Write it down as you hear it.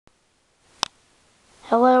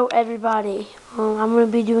Hello everybody, I'm going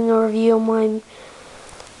to be doing a review on my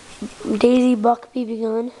Dasiy Buck BB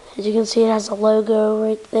Gun. As you can see, it has a logo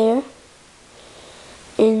right there.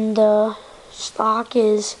 And the stock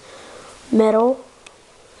is metal,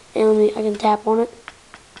 and I can tap on it.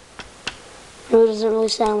 I know it doesn't really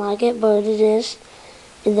sound like it, but it is.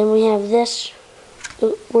 And then we have this,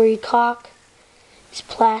 where you cock, is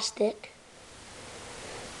plastic.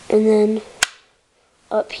 And then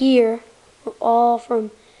up here, all from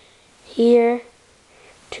here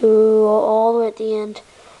to all the way at the end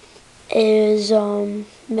is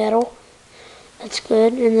metal. That's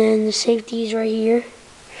good. And then the safety's right here.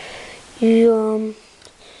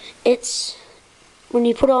 It's when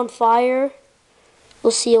you put it on fire,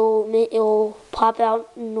 you'll see it'll pop out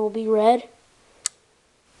and it'll be red.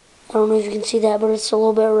 I don't know if you can see that, but it's a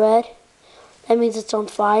little bit red. That means it's on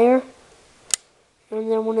fire. And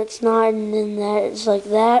then when it's not, and then that it's like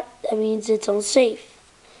that, that means it's unsafe.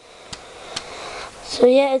 So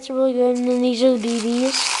yeah, it's really good. And then these are the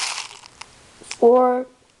BBs.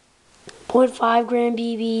 4.5 gram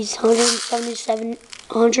BBs, 177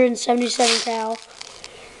 cal.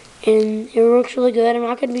 And it works really good. I'm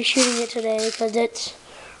not going to be shooting it today because it's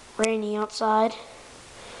rainy outside.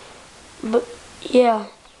 But yeah,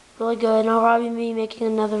 really good. And I'll probably be making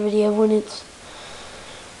another video when it's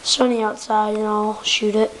sunny outside and I'll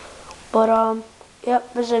shoot it. But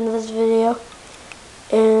yep, that's the end of this video.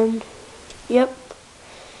 And yep.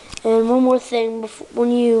 And one more thing, when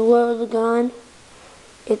you load the gun,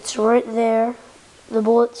 it's right there. The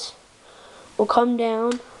bullets will come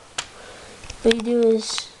down. What you do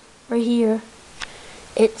is right here.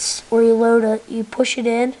 It's where you load it. You push it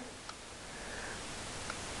in,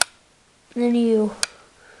 and then you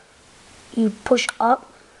push up.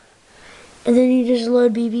 And then you just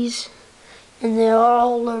load BBs, and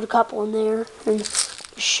I'll load a couple in there and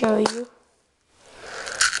show you.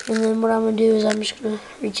 And then what I'm going to do is I'm just going to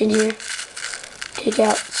reach in here, take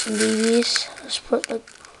out some BBs. Let's put the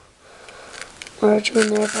two in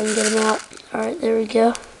there if I can get them out. Alright, there we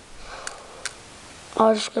go.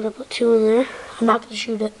 I'm just going to put 2 in there. I'm not going to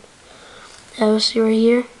shoot it. You'll see right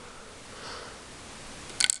here.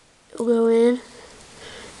 It'll go in.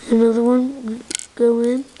 Another one go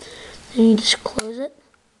in. Then you just close it.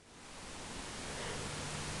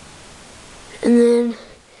 And then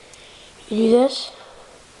you do this.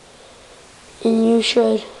 And you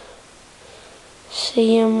should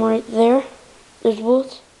see them right there. There's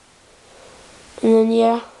bullets. And then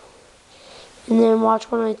yeah. And then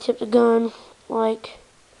watch when I tip the gun like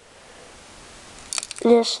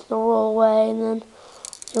this, they'll roll away and then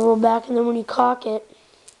they'll roll back, and then when you cock it,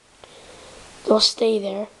 they'll stay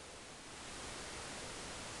there.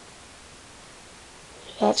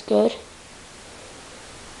 That's good.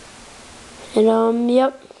 And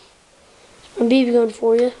yep, it's my BB gun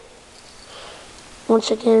for you.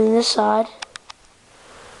 Once again, this side,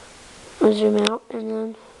 I'll zoom out, and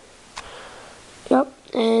then yep,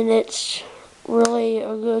 and it's really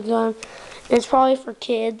a good gun. It's probably for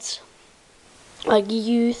kids, like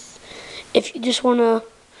youth, if you just want to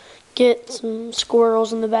get some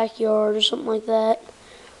squirrels in the backyard or something like that.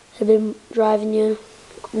 They've been driving you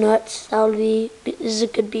nuts. This is a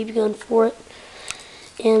good BB gun for it.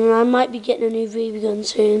 And I might be getting a new BB gun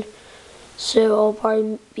soon, so I'll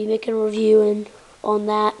probably be making a review on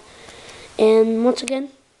that. And once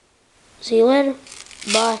again, see you later.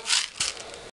 Bye.